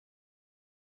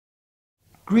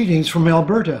Greetings from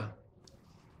Alberta.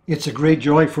 It's a great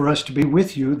joy for us to be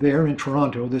with you there in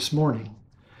Toronto this morning.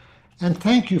 And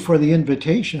thank you for the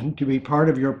invitation to be part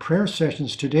of your prayer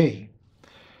sessions today.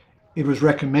 It was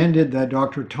recommended that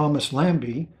Dr. Thomas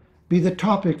Lambie be the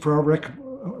topic for our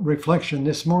reflection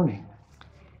this morning.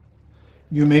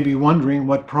 You may be wondering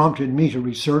what prompted me to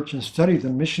research and study the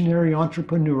missionary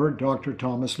entrepreneur Dr.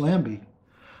 Thomas Lambie.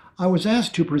 I was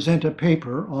asked to present a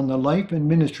paper on the life and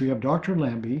ministry of Dr.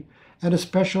 Lambie at a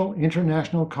special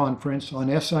international conference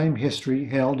on SIM history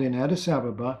held in Addis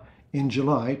Ababa in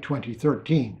July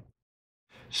 2013.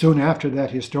 Soon after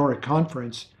that historic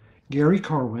conference, Gary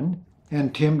Corwin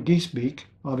and Tim Giesbeek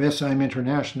of SIM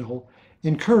International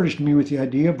encouraged me with the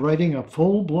idea of writing a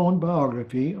full-blown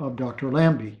biography of Dr.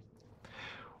 Lambie.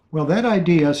 Well, that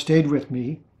idea stayed with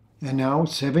me, and now,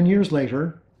 7 years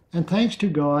later, and thanks to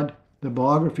God, the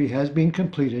biography has been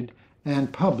completed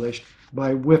and published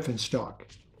by Whiffenstock.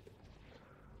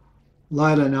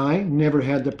 Lila and I never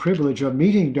had the privilege of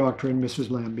meeting Dr. and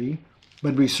Mrs. Lambie,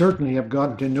 but we certainly have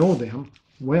gotten to know them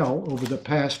well over the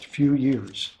past few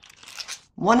years.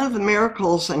 One of the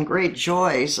miracles and great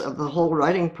joys of the whole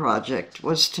writing project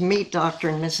was to meet Dr.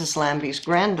 and Mrs. Lambie's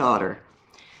granddaughter.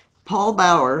 Paul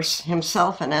Bowers,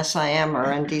 himself an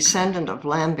SIMer and descendant of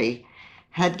Lambie,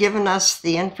 had given us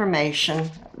the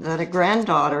information that a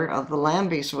granddaughter of the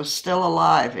Lambies was still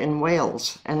alive in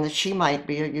Wales and that she might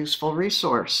be a useful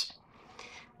resource.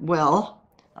 Well,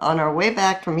 on our way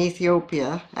back from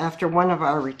Ethiopia, after one of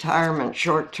our retirement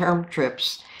short-term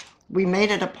trips, we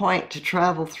made it a point to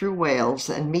travel through Wales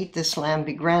and meet this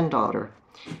Lambie granddaughter.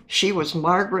 She was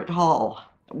Margaret Hall,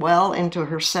 well into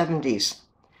her 70s.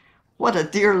 What a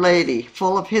dear lady,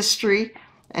 full of history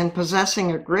and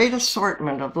possessing a great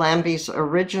assortment of Lambie's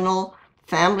original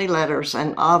family letters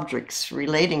and objects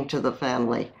relating to the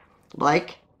family,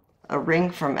 like a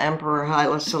ring from Emperor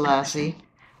Haile Selassie,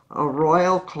 a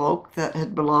royal cloak that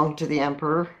had belonged to the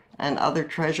emperor, and other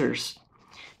treasures.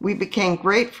 We became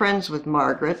great friends with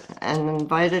Margaret and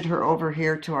invited her over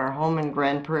here to our home in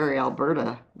Grand Prairie,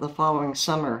 Alberta, the following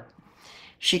summer.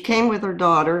 She came with her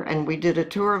daughter, and we did a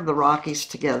tour of the Rockies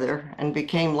together and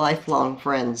became lifelong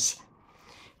friends.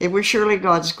 It was surely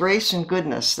God's grace and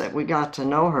goodness that we got to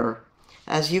know her.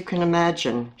 As you can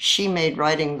imagine, she made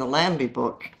writing the Lambie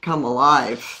book come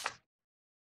alive.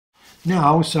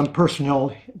 Now, some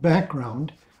personal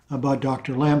background about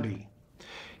Dr. Lambie.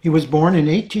 He was born in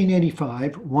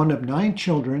 1885, one of 9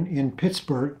 children in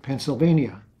Pittsburgh,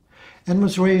 Pennsylvania, and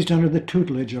was raised under the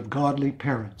tutelage of godly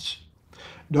parents.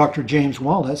 Dr. James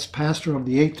Wallace, pastor of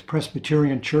the 8th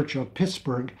Presbyterian Church of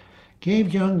Pittsburgh,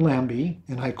 gave young Lambie,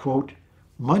 and I quote,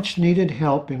 much needed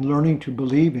help in learning to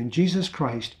believe in Jesus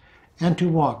Christ and to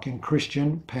walk in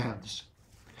Christian paths.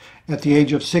 At the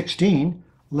age of 16,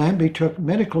 Lambie took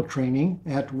medical training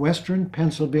at Western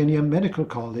Pennsylvania Medical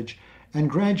College and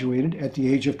graduated at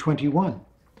the age of 21.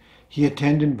 He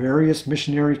attended various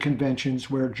missionary conventions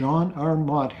where John R.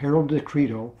 Mott heralded the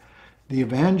credo, the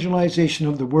evangelization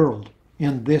of the world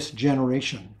in this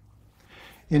generation.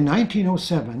 In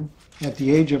 1907, at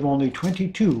the age of only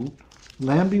 22,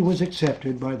 Lambie was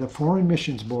accepted by the Foreign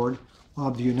Missions Board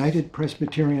of the United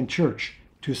Presbyterian Church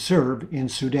to serve in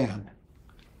Sudan.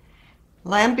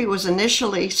 Lambie was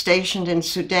initially stationed in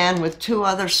Sudan with 2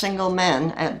 other single men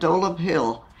at Dolab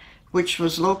Hill, which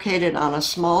was located on a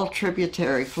small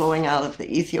tributary flowing out of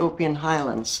the Ethiopian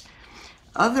highlands.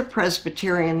 Other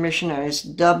Presbyterian missionaries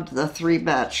dubbed the 3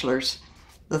 bachelors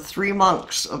the 3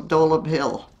 monks of Dolab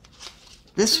Hill.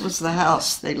 This was the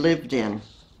house they lived in.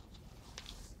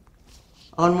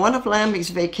 On one of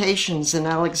Lambie's vacations in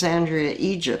Alexandria,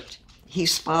 Egypt, he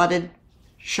spotted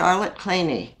Charlotte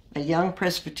Claney, a young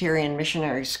Presbyterian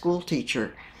missionary school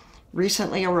teacher,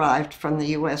 recently arrived from the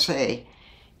USA.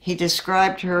 He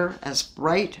described her as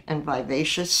bright and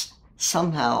vivacious.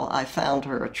 Somehow I found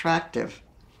her attractive.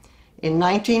 In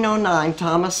 1909,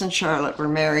 Thomas and Charlotte were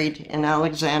married in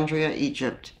Alexandria,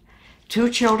 Egypt. 2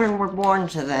 children were born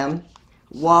to them,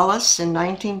 Wallace in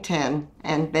 1910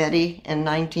 and Betty in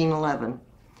 1911.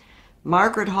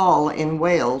 Margaret Hall in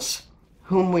Wales,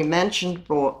 whom we mentioned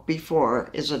before,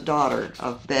 is a daughter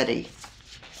of Betty.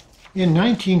 In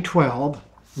 1912,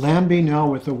 Lambie, now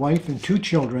with a wife and 2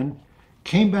 children,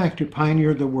 came back to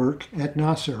pioneer the work at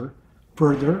Nasser,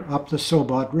 further up the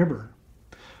Sobat River.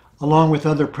 Along with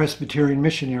other Presbyterian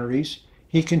missionaries,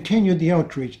 he continued the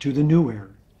outreach to the Nuer.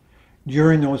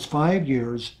 During those 5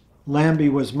 years, Lambie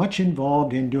was much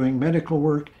involved in doing medical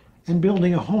work and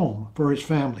building a home for his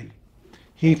family.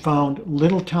 He found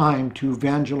little time to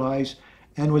evangelize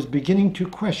and was beginning to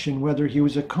question whether he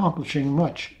was accomplishing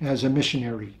much as a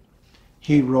missionary.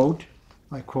 He wrote,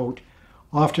 I quote,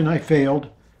 often I failed,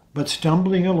 but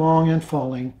stumbling along and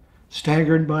falling,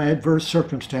 staggered by adverse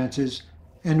circumstances,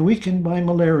 and weakened by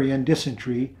malaria and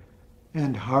dysentery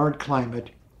and hard climate,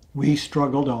 we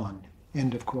struggled on."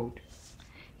 End of quote.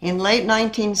 In late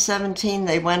 1917,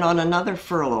 they went on another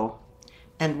furlough.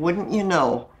 And wouldn't you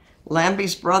know,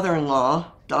 Lambie's brother-in-law,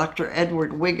 Dr.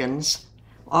 Edward Wiggins,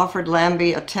 offered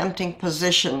Lambie a tempting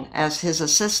position as his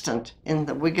assistant in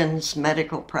the Wiggins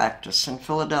medical practice in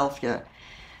Philadelphia.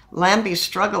 Lambie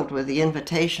struggled with the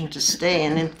invitation to stay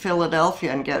in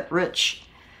Philadelphia and get rich,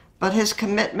 but his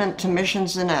commitment to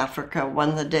missions in Africa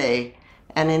won the day,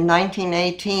 and in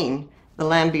 1918, the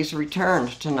Lambies returned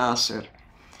to Nasser.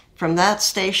 From that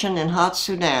station in hot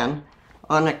Sudan,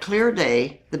 on a clear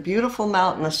day, the beautiful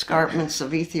mountain escarpments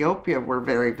of Ethiopia were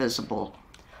very visible.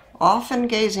 Often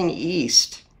gazing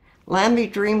east, Lambie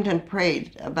dreamed and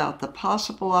prayed about the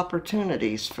possible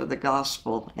opportunities for the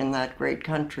gospel in that great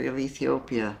country of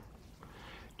Ethiopia.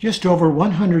 Just over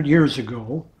 100 years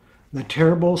ago, the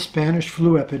terrible Spanish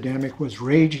flu epidemic was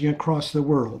raging across the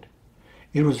world.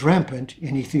 It was rampant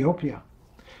in Ethiopia.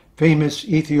 Famous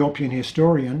Ethiopian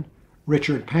historian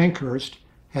Richard Pankhurst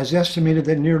has estimated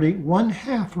that nearly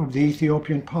one-half of the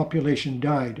Ethiopian population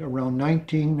died around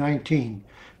 1919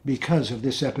 because of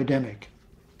this epidemic.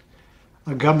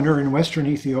 A governor in western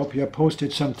Ethiopia,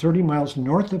 posted some 30 miles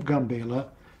north of Gambela,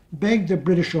 begged the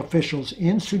British officials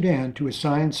in Sudan to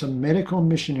assign some medical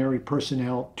missionary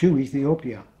personnel to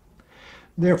Ethiopia.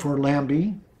 Therefore,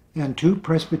 Lambie and 2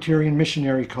 Presbyterian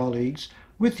missionary colleagues,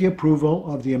 with the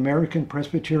approval of the American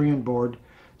Presbyterian Board,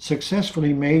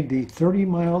 successfully made the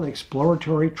 30-mile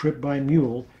exploratory trip by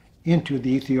mule into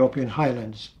the Ethiopian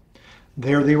highlands.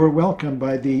 There they were welcomed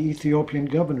by the Ethiopian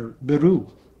governor, Biru.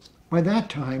 By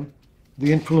that time,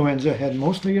 the influenza had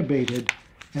mostly abated,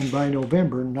 and by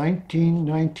November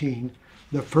 1919,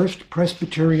 the first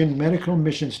Presbyterian medical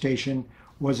mission station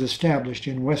was established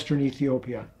in western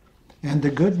Ethiopia, and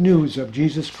the good news of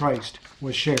Jesus Christ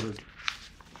was shared.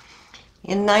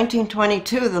 In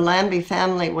 1922, the Lambie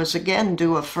family was again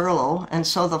due a furlough, and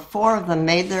so the 4 of them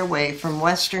made their way from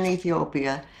western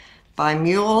Ethiopia by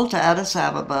mule to Addis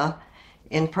Ababa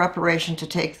in preparation to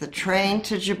take the train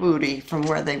to Djibouti, from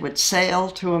where they would sail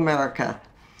to America.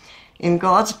 In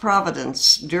God's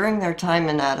providence, during their time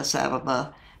in Addis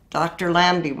Ababa, Dr.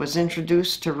 Lambie was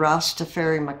introduced to Ras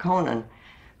Teferi Makonnen,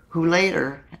 who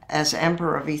later, as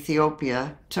Emperor of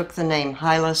Ethiopia, took the name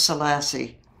Haile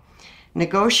Selassie.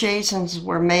 Negotiations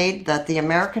were made that the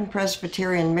American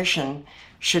Presbyterian Mission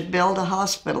should build a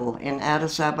hospital in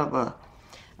Addis Ababa.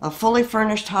 A fully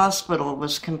furnished hospital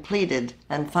was completed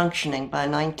and functioning by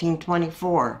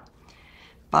 1924.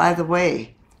 By the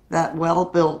way, that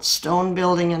well-built stone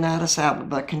building in Addis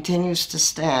Ababa continues to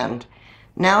stand,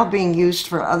 now being used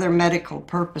for other medical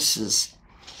purposes.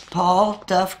 Paul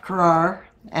Duff Carrar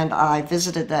and I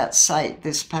visited that site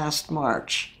this past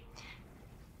March.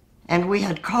 And we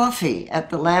had coffee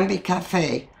at the Lambie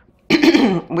Cafe,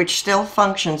 which still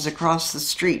functions across the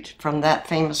street from that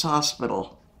famous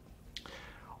hospital.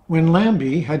 When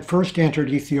Lambie had first entered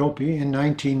Ethiopia in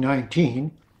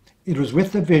 1919, it was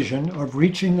with the vision of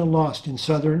reaching the lost in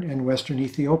southern and western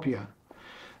Ethiopia.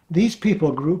 These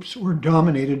people groups were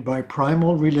dominated by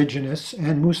primal religionists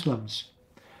and Muslims.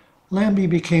 Lambie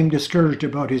became discouraged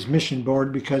about his mission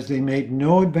board because they made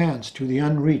no advance to the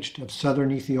unreached of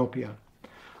southern Ethiopia.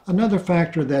 Another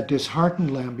factor that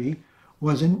disheartened Lambie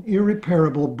was an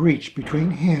irreparable breach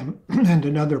between him and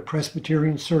another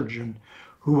Presbyterian surgeon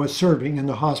who was serving in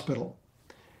the hospital.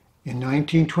 In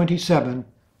 1927,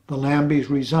 the Lambies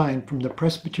resigned from the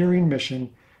Presbyterian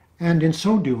mission, and in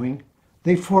so doing,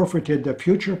 they forfeited the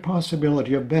future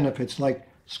possibility of benefits like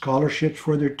scholarships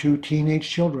for their 2 teenage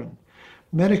children,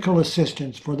 medical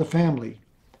assistance for the family,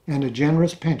 and a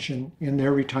generous pension in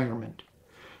their retirement.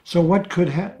 So what could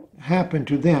happen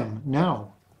to them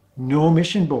now? No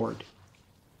mission board.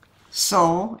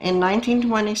 So, in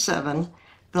 1927,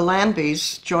 the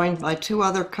Lambies, joined by 2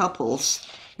 other couples,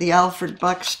 the Alfred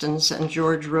Buxtons and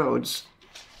George Rhodes,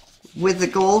 with the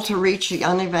goal to reach the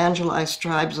unevangelized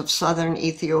tribes of southern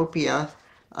Ethiopia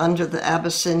under the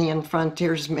Abyssinian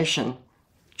Frontiers Mission,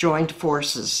 joined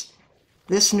forces.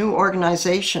 This new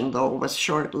organization, though, was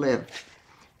short-lived.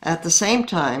 At the same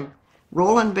time,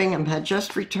 Roland Bingham had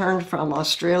just returned from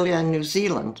Australia and New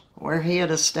Zealand, where he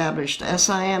had established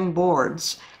SIM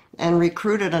boards and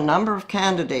recruited a number of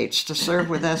candidates to serve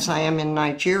with SIM in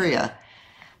Nigeria.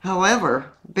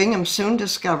 However, Bingham soon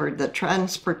discovered that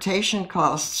transportation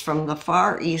costs from the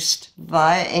Far East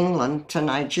via England to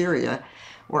Nigeria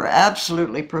were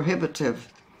absolutely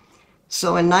prohibitive. So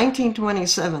in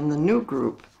 1927, the new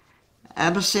group,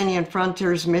 Abyssinian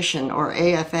Frontiers Mission, or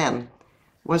AFM,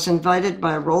 was invited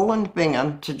by Roland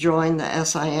Bingham to join the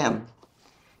SIM.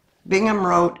 Bingham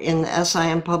wrote in the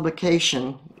SIM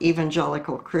publication,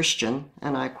 Evangelical Christian,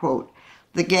 and I quote,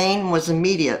 "The gain was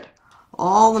immediate.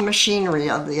 All the machinery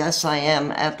of the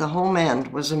SIM at the home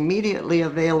end was immediately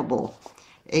available,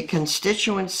 a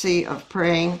constituency of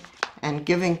praying and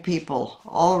giving people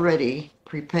already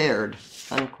prepared,"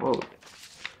 unquote.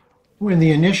 When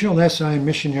the initial SIM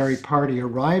missionary party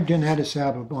arrived in Addis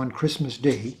Ababa on Christmas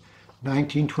Day,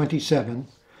 1927,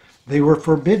 they were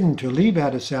forbidden to leave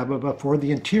Addis Ababa for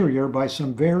the interior by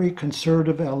some very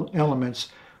conservative elements,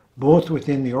 both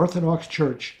within the Orthodox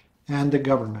Church and the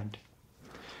government.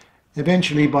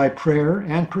 Eventually, by prayer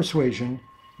and persuasion,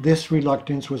 this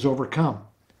reluctance was overcome.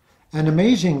 And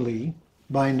amazingly,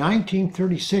 by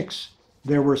 1936,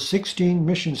 there were 16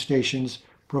 mission stations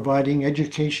providing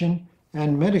education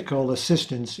and medical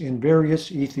assistance in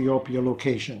various Ethiopia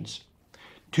locations.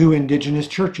 2 indigenous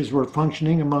churches were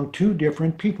functioning among 2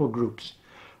 different people groups.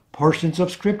 Portions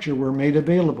of scripture were made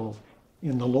available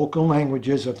in the local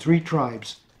languages of 3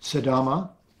 tribes,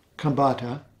 Sidama,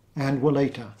 Kambata, and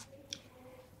Waleta.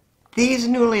 These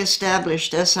newly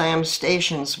established SIM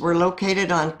stations were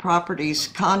located on properties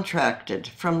contracted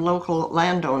from local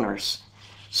landowners.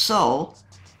 So,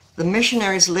 the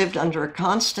missionaries lived under a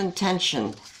constant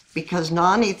tension because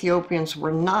non-Ethiopians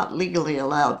were not legally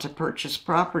allowed to purchase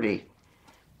property.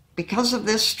 Because of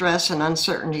this stress and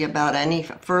uncertainty about any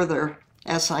further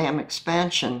SIM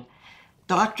expansion,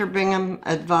 Dr. Bingham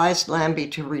advised Lambie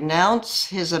to renounce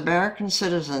his American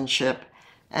citizenship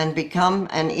and become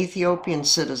an Ethiopian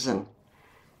citizen.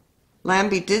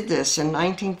 Lambie did this in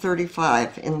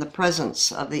 1935 in the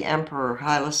presence of the Emperor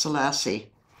Haile Selassie.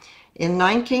 In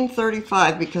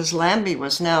 1935, because Lambie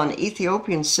was now an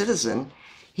Ethiopian citizen,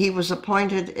 he was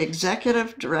appointed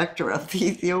executive director of the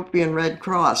Ethiopian Red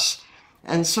Cross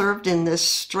and served in this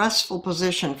stressful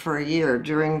position for a year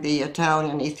during the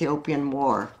Italian-Ethiopian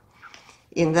War.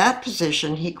 In that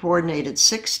position, he coordinated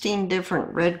 16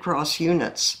 different Red Cross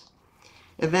units.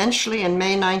 Eventually, in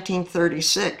May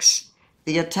 1936,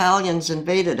 the Italians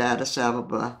invaded Addis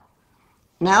Ababa.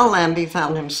 Now Lambie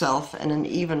found himself in an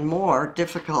even more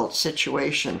difficult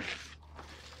situation.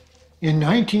 In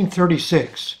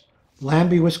 1936,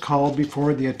 Lambie was called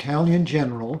before the Italian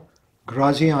general,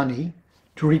 Graziani,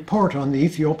 to report on the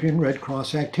Ethiopian Red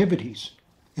Cross activities,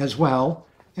 as well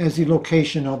as the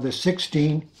location of the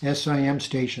 16 SIM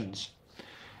stations.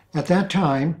 At that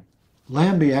time,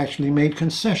 Lambie actually made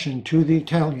concession to the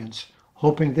Italians,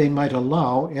 hoping they might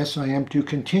allow SIM to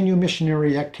continue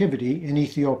missionary activity in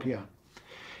Ethiopia.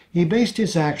 He based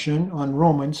his action on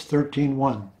Romans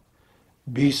 13:1,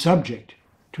 "Be subject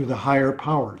to the higher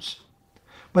powers."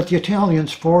 But the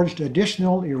Italians forged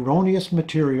additional erroneous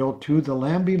material to the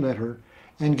Lambie letter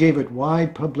and gave it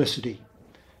wide publicity.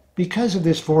 Because of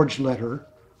this forged letter,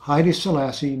 Haile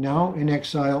Selassie, now in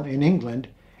exile in England,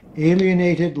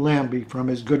 alienated Lambie from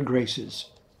his good graces.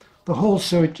 The whole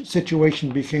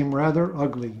situation became rather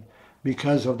ugly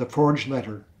because of the forged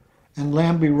letter, and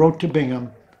Lambie wrote to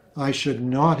Bingham, "I should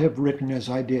not have written as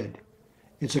I did."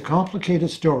 It's a complicated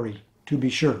story, to be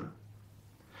sure.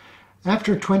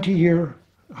 After a 20-year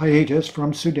hiatus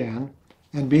from Sudan,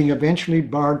 and being eventually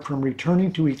barred from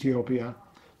returning to Ethiopia,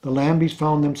 the Lambies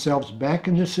found themselves back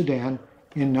in the Sudan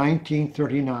in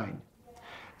 1939.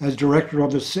 As director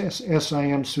of the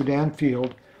SIM Sudan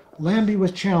field, Lambie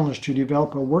was challenged to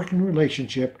develop a working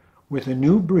relationship with a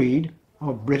new breed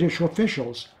of British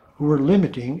officials who were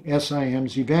limiting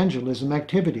SIM's evangelism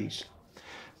activities.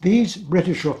 These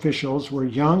British officials were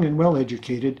young and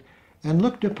well-educated and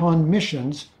looked upon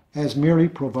missions as merely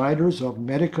providers of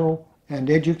medical and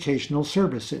educational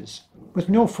services, with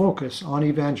no focus on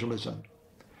evangelism.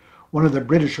 One of the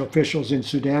British officials in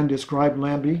Sudan described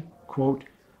Lambie, quote,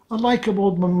 "a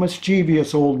likable but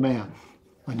mischievous old man,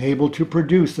 unable to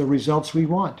produce the results we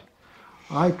want.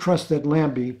 I trust that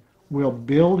Lambie will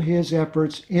build his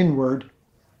efforts inward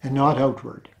and not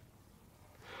outward."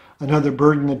 Another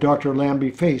burden that Dr.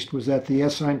 Lambie faced was that the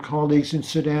SIM colleagues in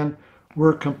Sudan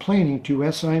were complaining to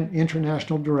SIM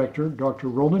International Director Dr.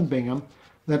 Roland Bingham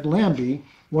that Lambie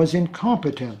was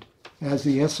incompetent as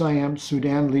the SIM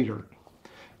Sudan leader.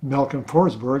 Malcolm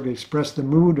Forsberg expressed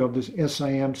the mood of the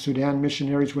SIM Sudan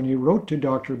missionaries when he wrote to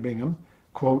Dr. Bingham,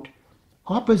 quote,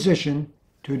 "Opposition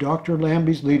to Dr.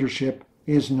 Lambie's leadership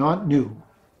is not new.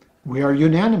 We are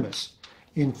unanimous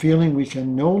in feeling we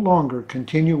can no longer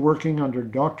continue working under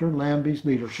Dr. Lambie's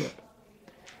leadership."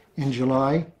 In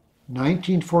July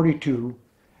 1942,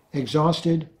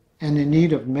 exhausted and in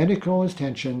need of medical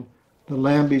attention, the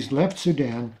Lambies left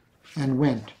Sudan and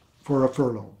went for a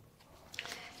furlough.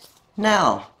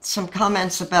 Now, some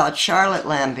comments about Charlotte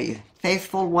Lambie,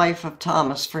 faithful wife of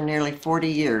Thomas for nearly 40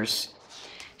 years.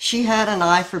 She had an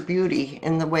eye for beauty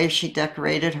in the way she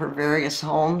decorated her various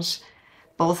homes,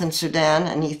 both in Sudan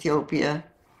and Ethiopia.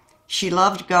 She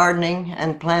loved gardening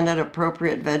and planted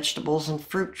appropriate vegetables and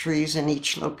fruit trees in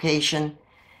each location.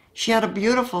 She had a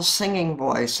beautiful singing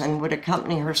voice and would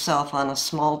accompany herself on a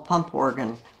small pump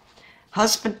organ.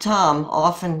 Husband Tom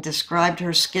often described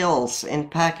her skills in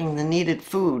packing the needed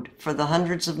food for the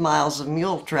hundreds of miles of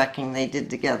mule trekking they did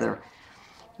together.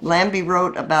 Lambie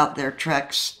wrote about their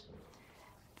treks.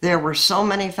 There were so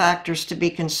many factors to be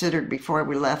considered before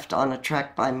we left on a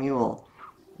trek by mule.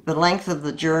 The length of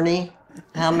the journey,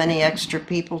 how many extra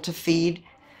people to feed,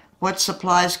 what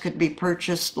supplies could be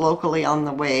purchased locally on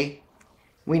the way.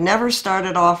 We never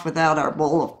started off without our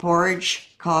bowl of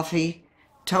porridge, coffee,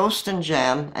 toast and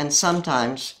jam, and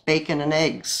sometimes bacon and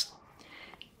eggs.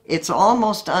 It's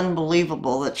almost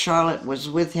unbelievable that Charlotte was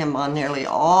with him on nearly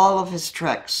all of his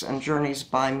treks and journeys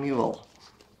by mule.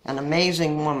 An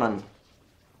amazing woman.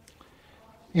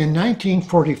 In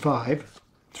 1945,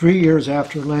 3 years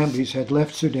after Lambie's had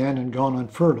left Sudan and gone on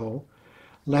furlough,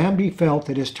 Lambie felt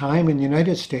that his time in the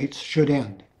United States should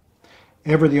end.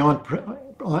 Ever the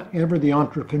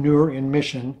entrepreneur in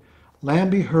mission,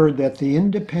 Lambie heard that the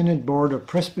Independent Board of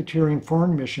Presbyterian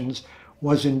Foreign Missions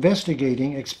was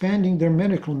investigating expanding their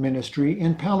medical ministry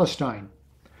in Palestine.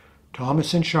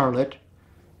 Thomas and Charlotte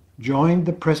joined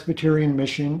the Presbyterian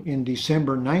mission in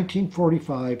December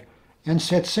 1945 and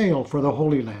set sail for the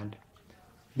Holy Land.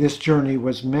 This journey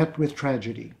was met with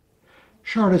tragedy.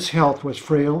 Charlotte's health was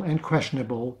frail and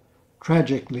questionable.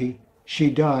 Tragically, she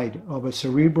died of a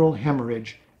cerebral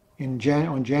hemorrhage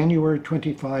on January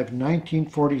 25,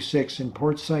 1946 in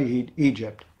Port Said,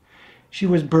 Egypt. She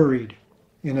was buried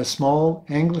in a small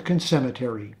Anglican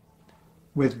cemetery.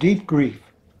 With deep grief,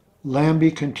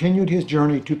 Lambie continued his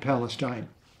journey to Palestine.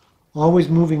 Always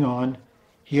moving on,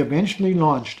 he eventually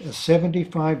launched a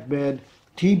 75-bed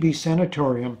TB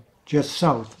sanatorium just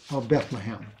south of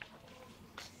Bethlehem.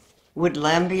 Would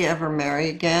Lambie ever marry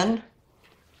again?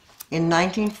 In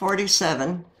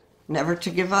 1947, never to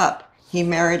give up, he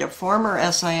married a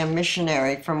former SIM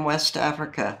missionary from West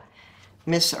Africa,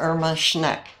 Miss Irma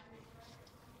Schneck.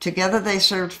 Together they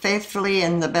served faithfully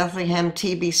in the Bethlehem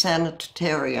TB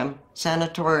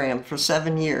sanatorium for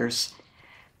 7 years.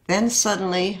 Then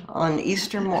suddenly, on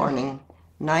Easter morning,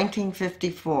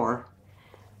 1954,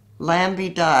 Lambie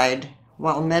died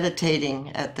while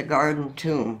meditating at the garden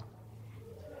tomb.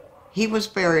 He was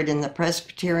buried in the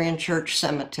Presbyterian Church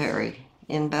Cemetery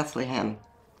in Bethlehem.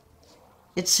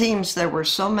 It seems there were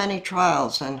so many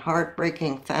trials and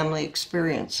heartbreaking family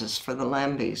experiences for the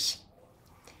Lambies.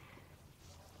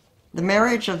 The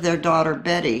marriage of their daughter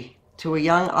Betty to a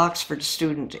young Oxford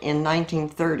student in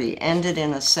 1930 ended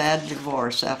in a sad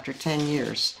divorce after 10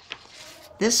 years.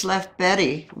 This left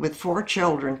Betty with 4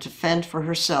 children to fend for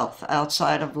herself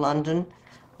outside of London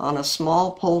on a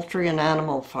small poultry and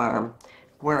animal farm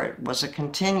where it was a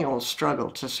continual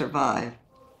struggle to survive.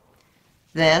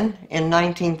 Then, in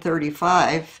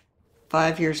 1935,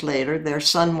 5 years later, their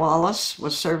son Wallace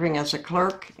was serving as a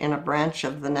clerk in a branch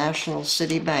of the National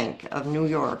City Bank of New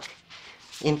York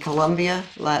in Colombia,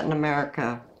 Latin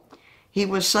America. He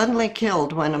was suddenly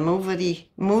killed when a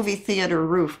movie theater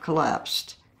roof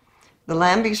collapsed. The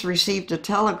Lambies received a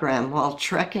telegram while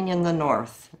trekking in the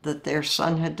north that their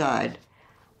son had died,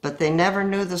 but they never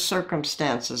knew the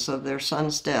circumstances of their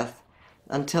son's death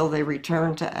until they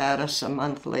returned to Addis a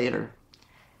month later.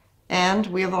 And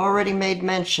we have already made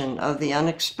mention of the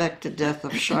unexpected death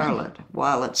of Charlotte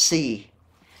while at sea.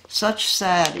 Such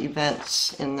sad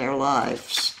events in their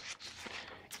lives.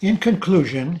 In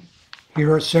conclusion,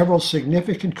 here are several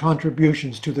significant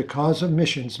contributions to the cause of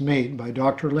missions made by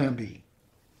Dr. Lambie.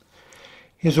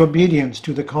 His obedience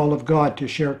to the call of God to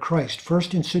share Christ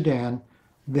first in Sudan,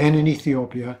 then in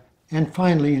Ethiopia, and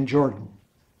finally in Jordan.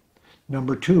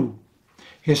 Number 2,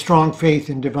 his strong faith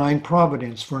in divine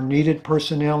providence for needed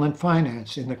personnel and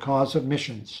finance in the cause of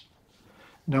missions.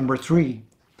 Number 3,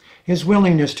 his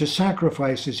willingness to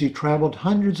sacrifice as he traveled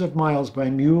hundreds of miles by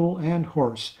mule and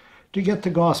horse to get the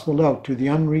gospel out to the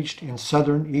unreached in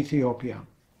southern Ethiopia.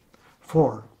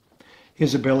 4,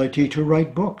 his ability to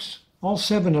write books, all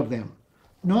 7 of them,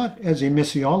 not as a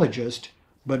missiologist,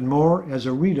 but more as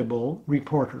a readable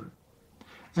reporter.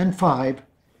 And 5,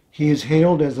 he is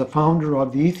hailed as the founder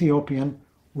of the Ethiopian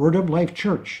Word of Life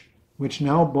Church, which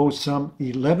now boasts some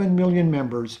 11 million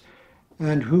members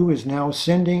and who is now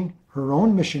sending her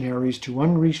own missionaries to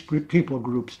unreached people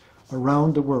groups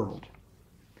around the world.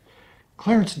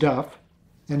 Clarence Duff,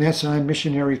 an SI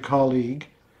missionary colleague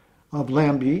of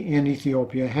Lambie in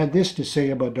Ethiopia, had this to say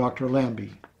about Dr.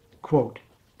 Lambie, quote,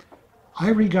 I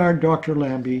regard Dr.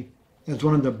 Lambie as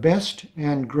one of the best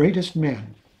and greatest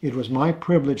men it was my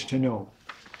privilege to know.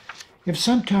 If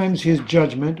sometimes his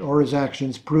judgment or his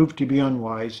actions proved to be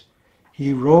unwise,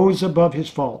 he rose above his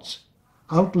faults,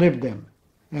 outlived them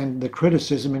and the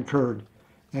criticism incurred,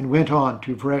 and went on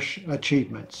to fresh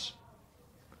achievements.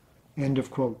 End of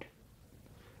quote.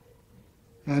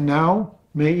 And now,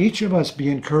 may each of us be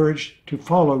encouraged to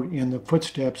follow in the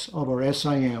footsteps of our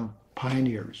SIM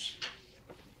pioneers.